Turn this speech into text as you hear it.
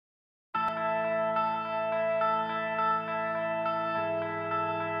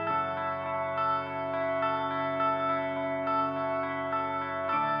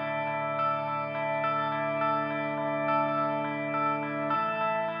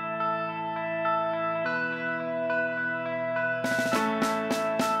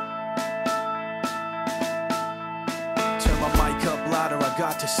Turn my mic up louder, I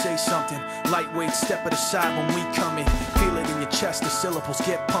got to say something. Lightweight, step it aside when we come in. Feel it in your chest, the syllables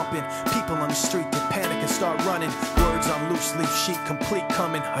get pumping. People on the street, they panic and start running. Words on loose leaf sheet, complete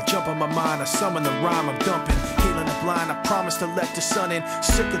coming. I jump on my mind, I summon the rhyme, I'm dumping. Healing the blind, I promise to let the sun in.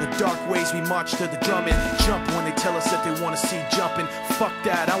 Sick of the dark ways, we march to the drumming. Jump when they tell us that they wanna see jumping. Fuck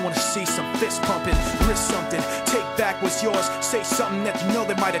that, I wanna see some fist pumping. Risk something, take back what's yours. Say something that you know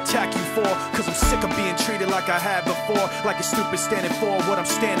they might attack you for. Cause I'm sick of being treated like I have before. Like a stupid standing for what I'm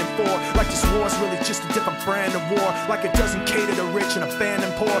standing for. Like this war's really just a different brand of war. Like it doesn't cater to rich and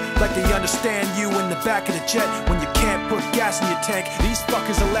abandon poor. Like they understand you in the back of the jet when you can't put gas in your tank. These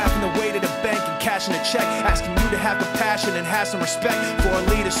fuckers are laughing away to the bank and cashing a check, asking you to have compassion and have some respect for a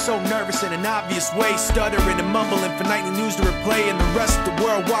leader so nervous in an obvious way, stuttering and mumbling for nightly news to replay, and the rest of the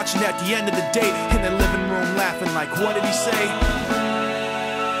world watching at the end of the day in their living room laughing like, what did he say?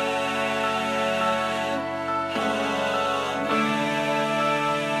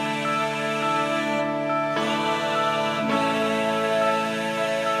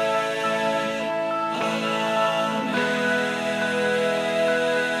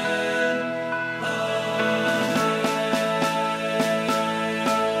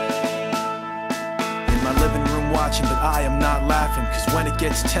 Watching, but I am not laughing, cause when it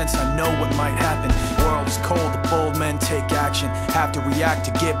gets tense I know what might happen. World is cold, the bold men take action, have to react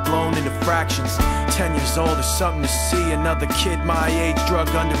to get blown into fractions. 10 years old is something to see, another kid my age drug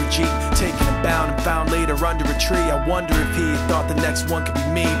under a Jeep, taken and bound and found later under a tree. I wonder if he thought the next one could be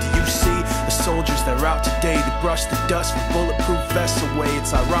me. Do you see the soldiers that are out today to brush the dust from bulletproof vests away?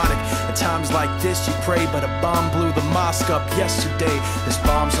 It's ironic, at times like this you pray, but a bomb blew the mosque up yesterday. There's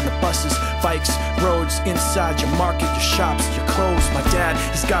bombs on the buses, bikes, roads, inside your market, your shops, your clothes. My dad,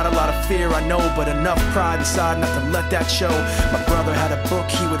 he's got a lot of fear, I know, but enough pride inside not to let that show. My brother had a book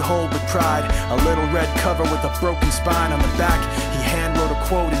he would hold with pride, a little red cover with a broken spine on the back. He hand wrote a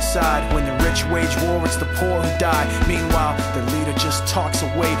quote inside, when the rich wage war, it's the poor who die. Meanwhile, their leader just talks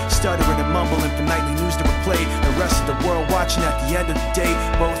away, stuttering and mumbling for nightly news to replay. The rest of the world watching at the end of the day,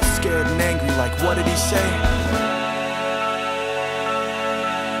 both scared and angry like, what did he say?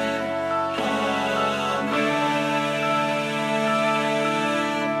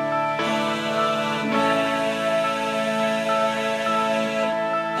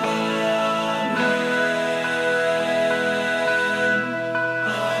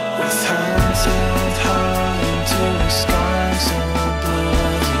 With hands held high into the sky so blue,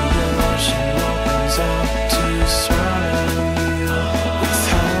 the ocean opens up to swallow you. With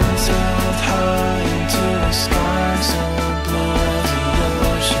hands held high into the sky so blue, the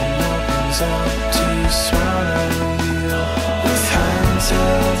ocean opens up to swallow you. With hands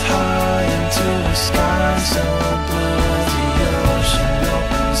held high into the sky so blue, the ocean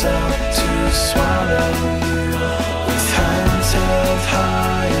opens up to swallow you. With hands held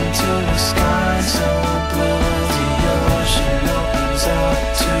high into the sky so blue, the ocean opens up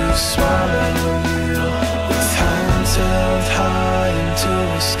to swallow you. With hands held high into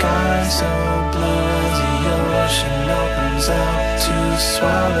the sky so blue, the ocean opens up to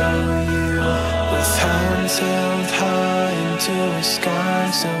swallow you. With hands held high into the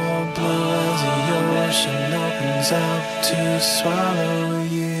sky so blue, the ocean opens up to swallow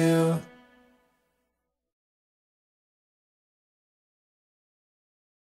you.